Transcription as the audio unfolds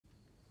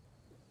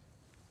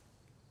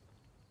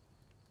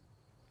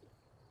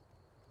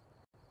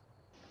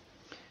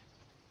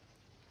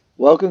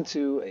Welcome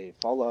to a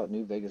Fallout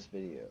New Vegas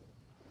video.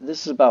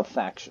 This is about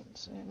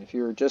factions, and if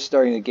you're just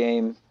starting the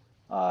game,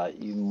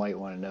 you might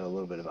want to know a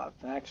little bit about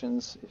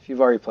factions. If you've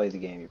already played the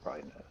game, you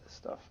probably know this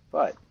stuff.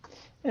 But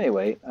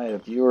anyway, I had a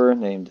viewer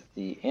named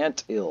the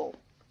Antil,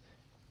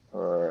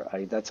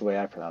 that's the way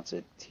I pronounce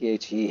it,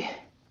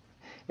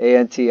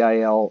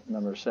 TheAntil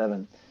number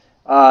 7.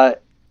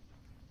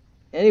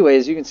 Anyway,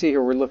 as you can see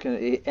here, we're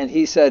looking at, and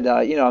he said,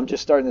 I'm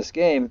just starting this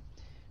game.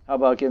 How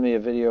about giving me a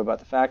video about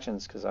the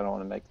factions because I don't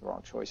want to make the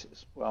wrong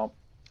choices? Well,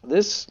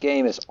 this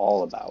game is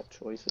all about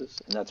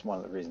choices, and that's one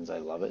of the reasons I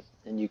love it.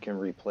 And you can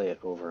replay it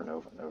over and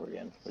over and over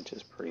again, which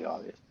is pretty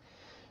obvious.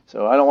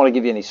 So I don't want to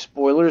give you any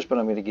spoilers, but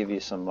I'm going to give you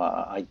some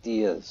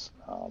ideas,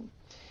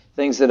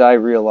 things that I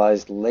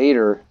realized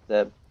later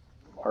that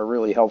are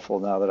really helpful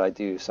now that I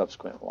do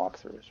subsequent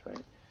walkthroughs,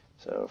 right?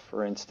 So,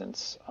 for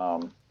instance,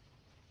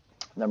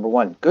 number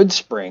one, Good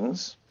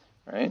Springs,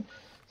 right?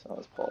 So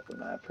let's pull up the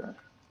map here.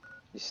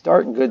 You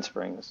start in Good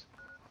Springs.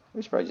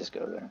 We should probably just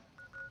go there.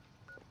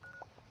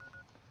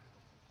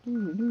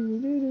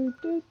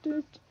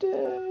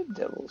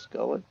 Devil's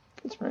Gullet,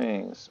 Good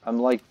Springs. I'm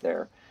like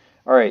there.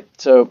 All right,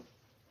 so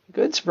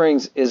Good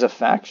Springs is a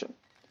faction.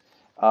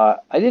 I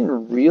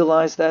didn't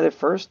realize that at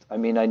first. I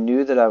mean, I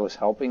knew that I was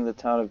helping the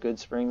town of Good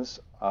Springs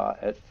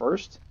at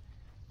first,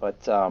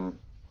 but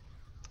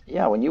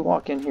yeah, when you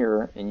walk in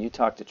here and you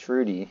talk to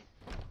Trudy,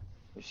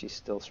 if she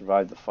still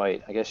survived the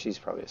fight, I guess she's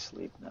probably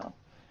asleep now.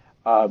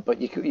 But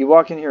you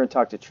walk in here and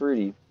talk to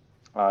Trudy.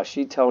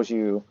 She tells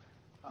you,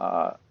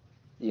 that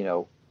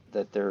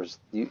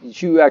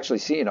you actually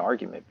see an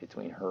argument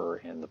between her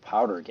and the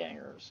Powder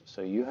Gangers.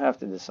 So you have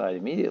to decide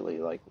immediately,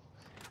 like,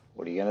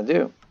 what are you going to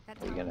do?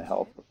 Are you going to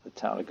help the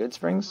town of Good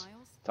Springs?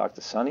 Talk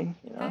to Sunny?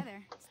 Hi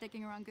there.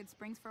 Sticking around Good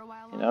Springs for a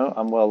while.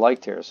 I'm well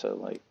liked here, so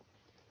like,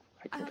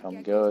 I can come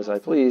and go as I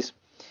please.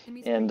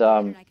 And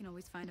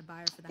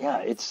yeah,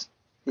 it's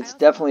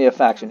definitely a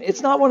faction.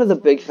 It's not one of the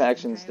big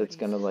factions that's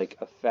going to like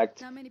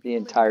affect the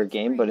entire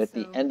game, but at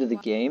the end of the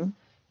game,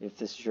 if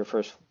this is your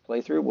first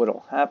playthrough, what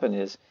will happen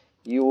is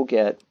you will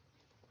get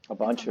a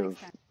bunch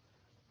of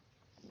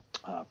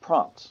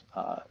prompts.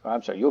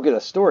 You'll get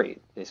a story,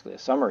 basically a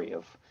summary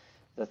of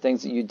the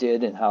things that you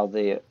did and how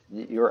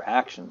your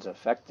actions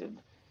affected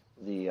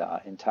the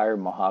entire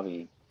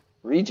Mojave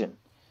region.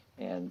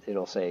 And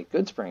it'll say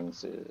Good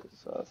Springs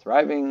is a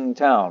thriving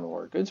town,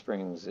 or Good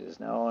Springs is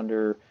now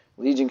under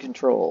Legion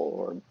control,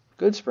 or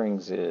Good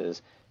Springs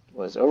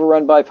was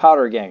overrun by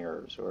Powder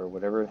Gangers, or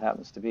whatever it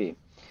happens to be.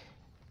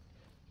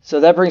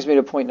 So that brings me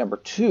to point number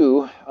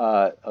 2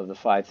 of the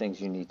 5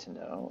 things you need to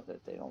know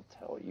that they don't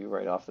tell you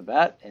right off the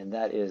bat, and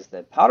that is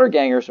that Powder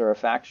Gangers are a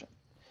faction.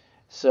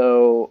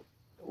 So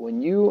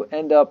when you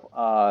end up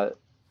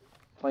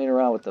playing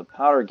around with the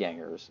Powder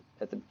Gangers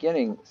at the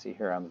beginning, see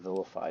here, I'm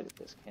vilified at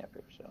this camp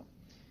here, so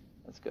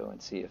let's go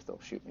and see if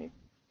they'll shoot me.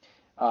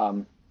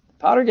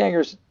 Powder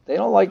Gangers, they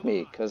don't like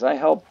me because I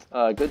helped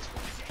Good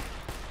Springs.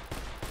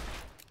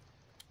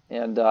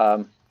 And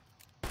as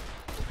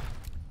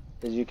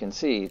you can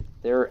see,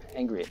 they're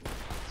angry at me.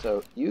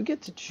 So you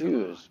get to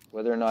choose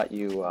whether or not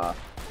you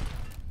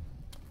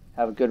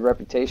have a good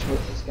reputation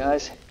with these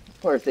guys,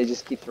 or if they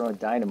just keep throwing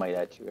dynamite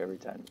at you every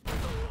time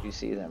you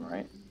see them,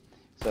 right?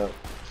 So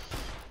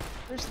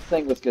here's the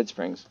thing with Good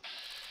Springs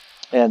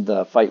and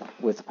the fight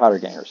with the Powder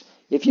Gangers.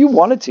 If you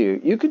wanted to,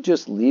 you could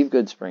just leave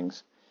Good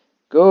Springs,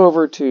 go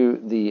over to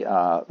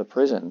the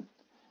prison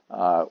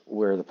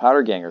where the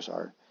Powder Gangers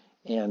are,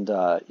 and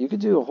you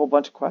could do a whole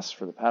bunch of quests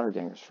for the Powder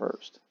Gangers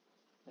first.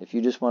 If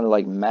you just want to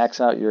like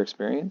max out your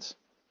experience,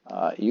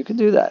 you could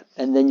do that,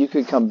 and then you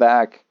could come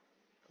back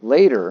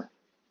later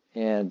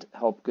and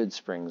help Good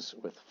Springs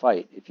with the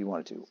fight if you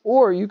wanted to,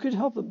 or you could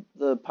help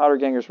the Powder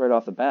Gangers right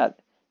off the bat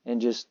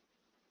and just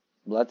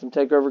let them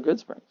take over Good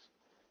Springs.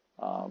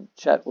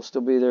 Chet will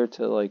still be there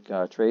to like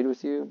trade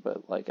with you,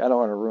 but like I don't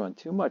want to ruin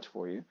too much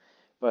for you.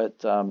 But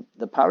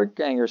the Powder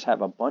Gangers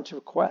have a bunch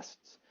of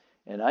quests,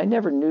 and I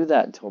never knew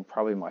that until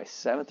probably my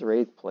 7th or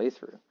 8th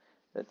playthrough,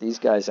 that these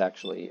guys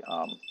actually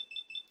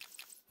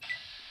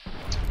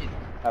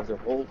have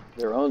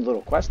their own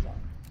little quest line,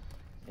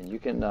 and you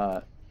can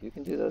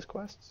do those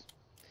quests.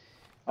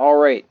 All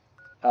right,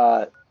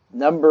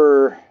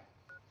 number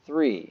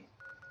 3,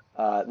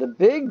 the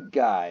big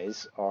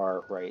guys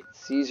are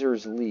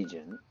Caesar's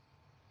Legion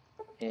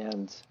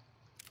and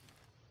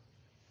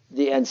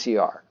the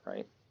NCR,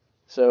 right?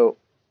 So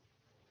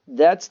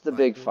that's the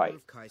big fight,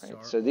 right?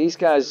 So these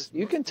guys,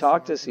 you can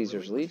talk to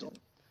Caesar's Legion,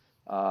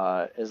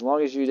 as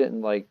long as you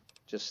didn't like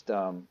just.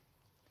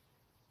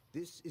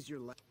 This is your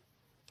life.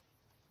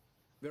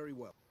 Very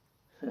well.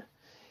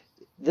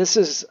 This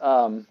is,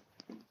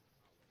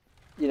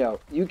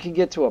 you can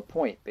get to a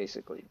point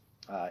basically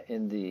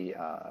in the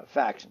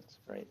factions,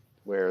 right,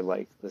 where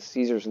like the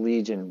Caesar's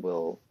Legion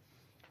will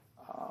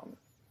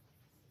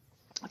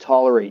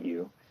tolerate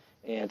you,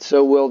 and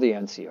so will the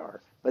NCR.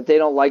 But they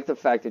don't like the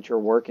fact that you're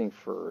working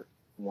for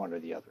one or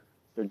the other.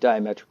 They're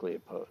diametrically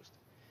opposed.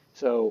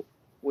 So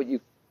what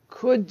you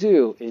could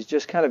do is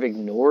just kind of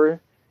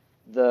ignore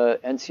the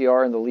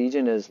NCR and the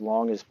Legion as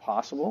long as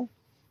possible,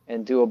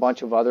 and do a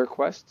bunch of other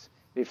quests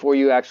before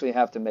you actually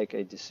have to make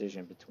a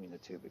decision between the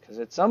two. Because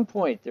at some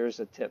point there's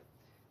a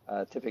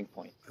tipping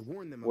point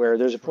where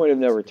there's a point of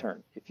no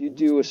return. If you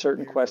do a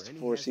certain quest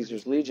for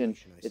Caesar's Legion,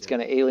 it's going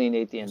to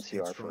alienate the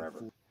NCR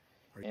forever.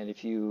 And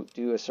if you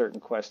do a certain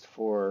quest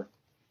for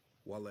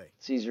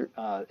Caesar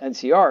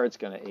NCR, it's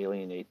going to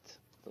alienate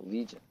the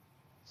Legion.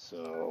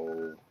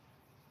 So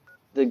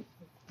the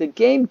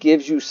game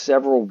gives you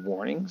several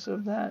warnings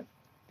of that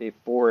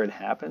before it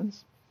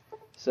happens.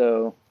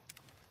 So,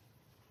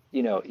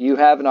 you know, you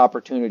have an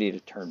opportunity to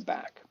turn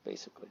back,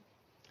 basically.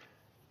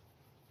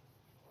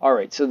 All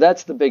right, so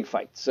that's the big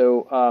fight.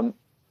 So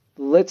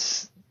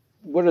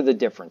what are the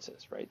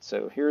differences, right?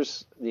 So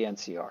here's the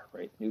NCR,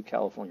 right? New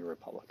California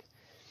Republic.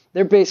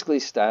 They're basically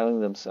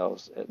styling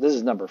themselves. This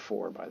is number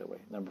 4, by the way.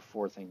 Number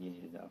 4 thing you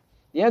need to know.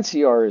 The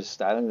NCR is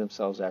styling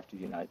themselves after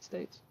the United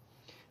States.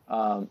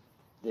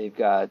 They've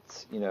got,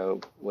 you know,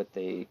 what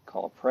they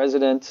call a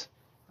president.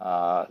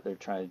 They're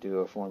trying to do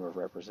a form of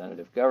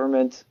representative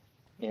government.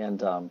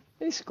 And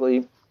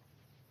basically,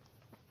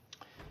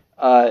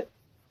 pay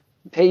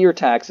your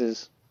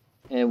taxes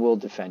and we'll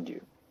defend you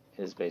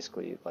is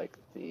basically like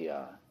the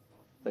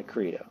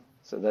credo.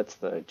 So that's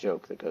the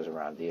joke that goes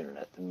around the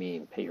internet, the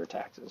meme, pay your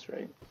taxes,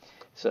 right?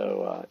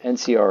 So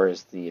NCR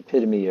is the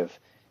epitome of,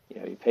 you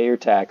know, you pay your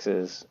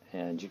taxes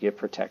and you get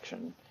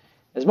protection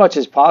as much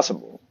as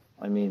possible.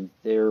 I mean,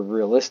 they're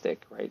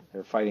realistic, right?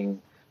 They're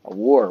fighting a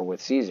war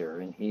with Caesar,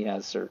 and he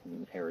has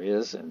certain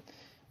areas, and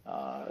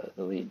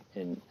the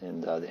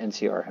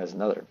NCR has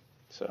another.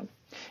 So,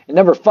 and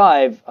number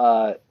 5,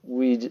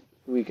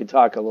 we could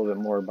talk a little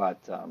bit more about.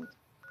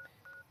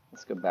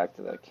 Let's go back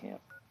to that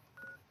camp.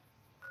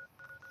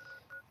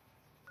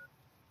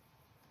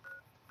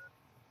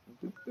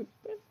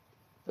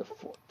 The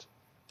fort.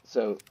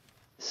 So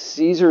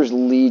Caesar's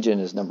Legion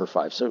is number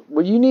 5. So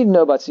what you need to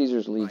know about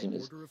Caesar's Legion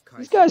is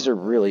these guys are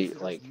really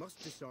like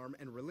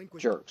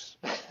jerks.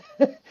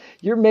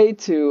 You're made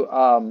to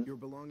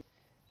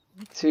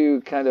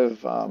kind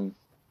of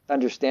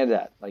understand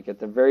that. Like at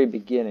the very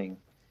beginning,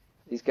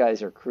 these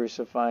guys are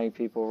crucifying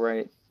people,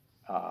 right?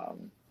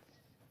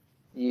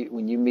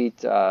 When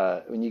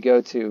you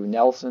go to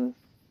Nelson,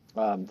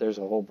 there's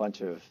a whole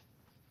bunch of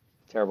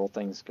terrible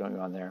things going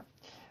on there.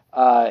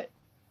 And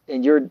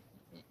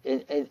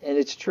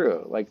it's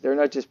true. Like they're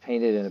not just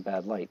painted in a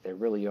bad light. They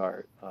really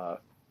are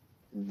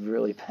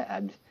really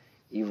bad,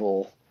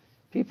 evil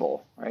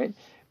people, right?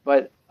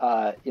 But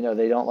you know,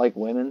 they don't like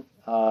women.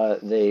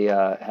 They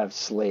have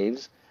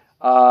slaves.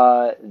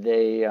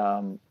 They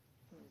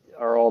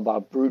are all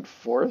about brute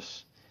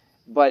force.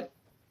 But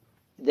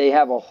they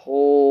have a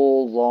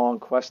whole long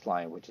quest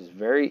line, which is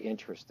very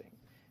interesting.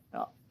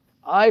 Now,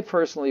 I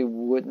personally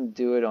wouldn't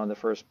do it on the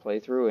first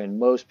playthrough, and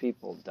most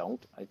people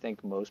don't. I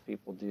think most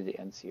people do the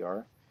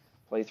NCR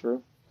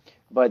playthrough.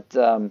 But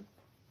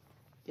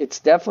it's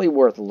definitely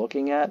worth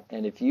looking at,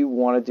 and if you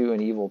want to do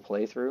an evil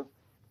playthrough,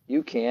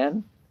 you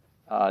can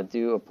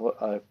do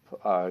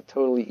a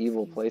totally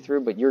evil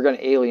playthrough, but you're going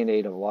to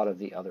alienate a lot of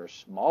the other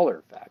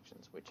smaller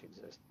factions which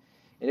exist.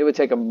 And it would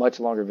take a much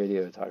longer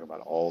video to talk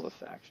about all the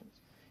factions.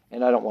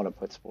 And I don't want to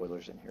put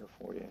spoilers in here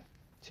for you,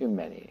 too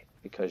many,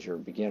 because you're a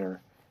beginner.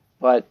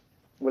 But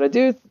what I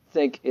do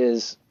think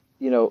is,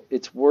 you know,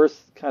 it's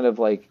worth kind of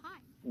like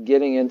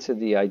getting into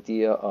the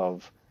idea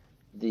of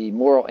the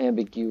moral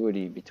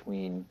ambiguity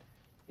between,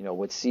 you know,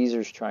 what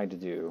Caesar's trying to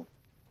do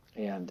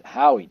and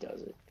how he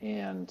does it,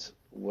 and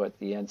what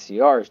the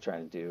NCR is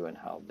trying to do and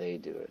how they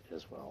do it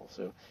as well.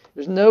 So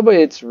there's nobody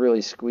that's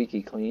really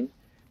squeaky clean.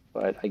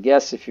 But I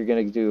guess if you're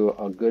going to do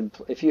a good,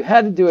 if you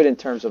had to do it in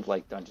terms of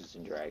like Dungeons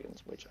and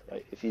Dragons, which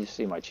if you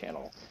see my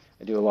channel,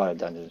 I do a lot of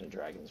Dungeons and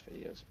Dragons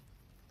videos.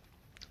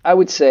 I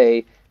would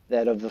say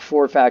that of the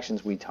 4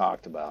 factions we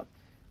talked about,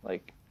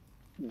 like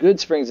Good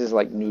Springs is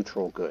like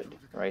neutral good,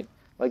 right?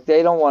 Like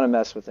they don't want to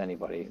mess with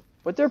anybody,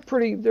 but they're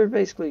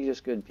basically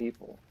just good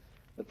people.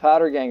 The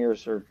Powder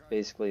Gangers are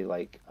basically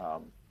like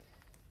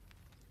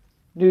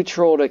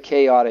neutral to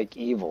chaotic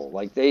evil.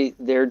 Like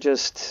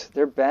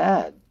they're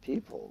bad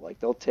people. Like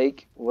they'll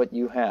take what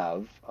you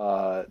have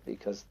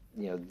because,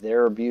 you know,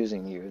 they're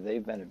abusing you.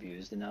 They've been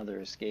abused, and now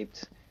they're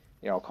escaped,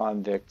 you know,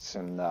 convicts,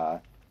 and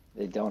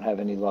they don't have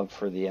any love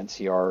for the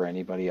NCR or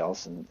anybody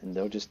else, and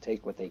they'll just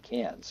take what they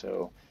can.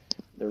 So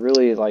they're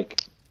really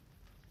like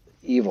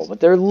evil, but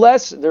they're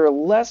a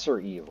lesser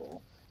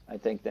evil, I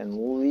think,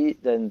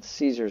 than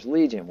Caesar's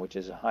Legion, which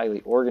is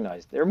highly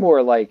organized. They're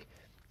more like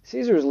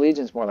Caesar's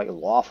Legion's more like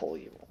lawful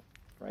evil,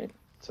 right?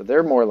 So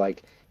they're more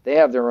like they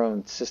have their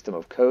own system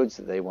of codes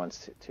that they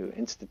want to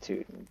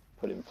institute and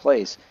put in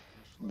place,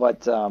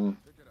 but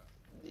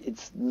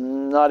it's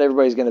not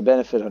everybody's going to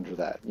benefit under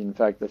that. In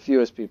fact, the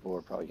fewest people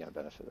are probably going to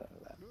benefit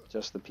under that,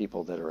 just the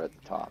people that are at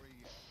the top.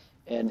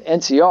 And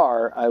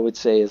NCR, I would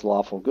say, is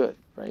lawful good,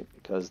 right?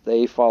 Because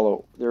their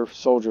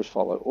soldiers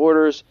follow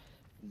orders.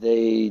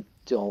 They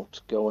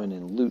don't go in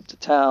and loot the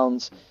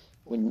towns.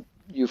 When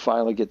you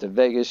finally get to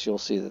Vegas, you'll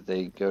see that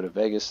they go to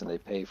Vegas and they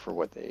pay for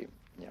what they,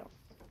 you know,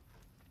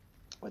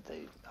 what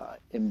they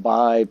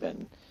imbibe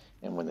and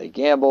when they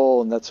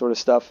gamble and that sort of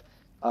stuff.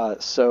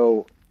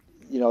 So,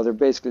 they're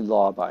basically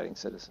law-abiding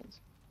citizens.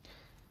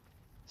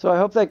 So I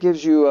hope that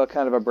gives you a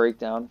kind of a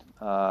breakdown.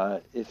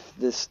 If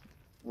this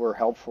were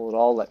helpful at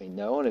all, let me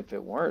know. And if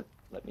it weren't,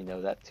 let me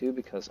know that too,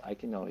 because I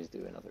can always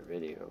do another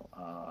video,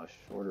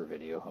 shorter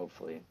video,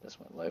 hopefully. This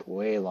went like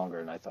way longer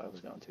than I thought it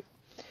was going to.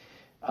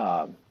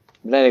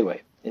 But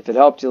anyway, if it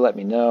helped you, let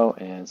me know,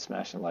 and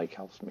smashing a like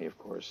helps me, of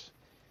course.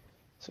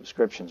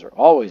 Subscriptions are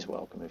always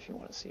welcome if you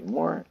want to see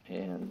more.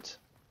 And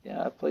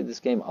yeah, I've played this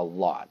game a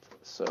lot,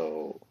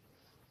 so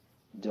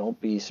don't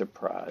be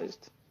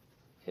surprised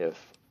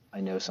if I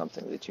know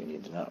something that you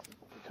need to know,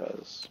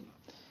 because,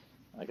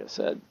 like I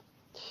said,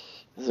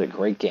 this is a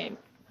great game,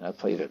 and I've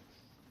played it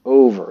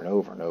over and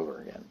over and over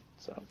again.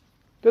 So,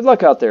 good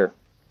luck out there.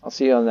 I'll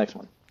see you on the next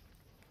one.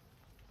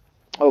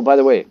 Oh, by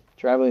the way,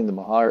 traveling the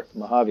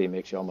Mojave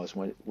makes you almost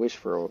wish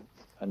for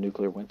a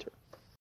nuclear winter.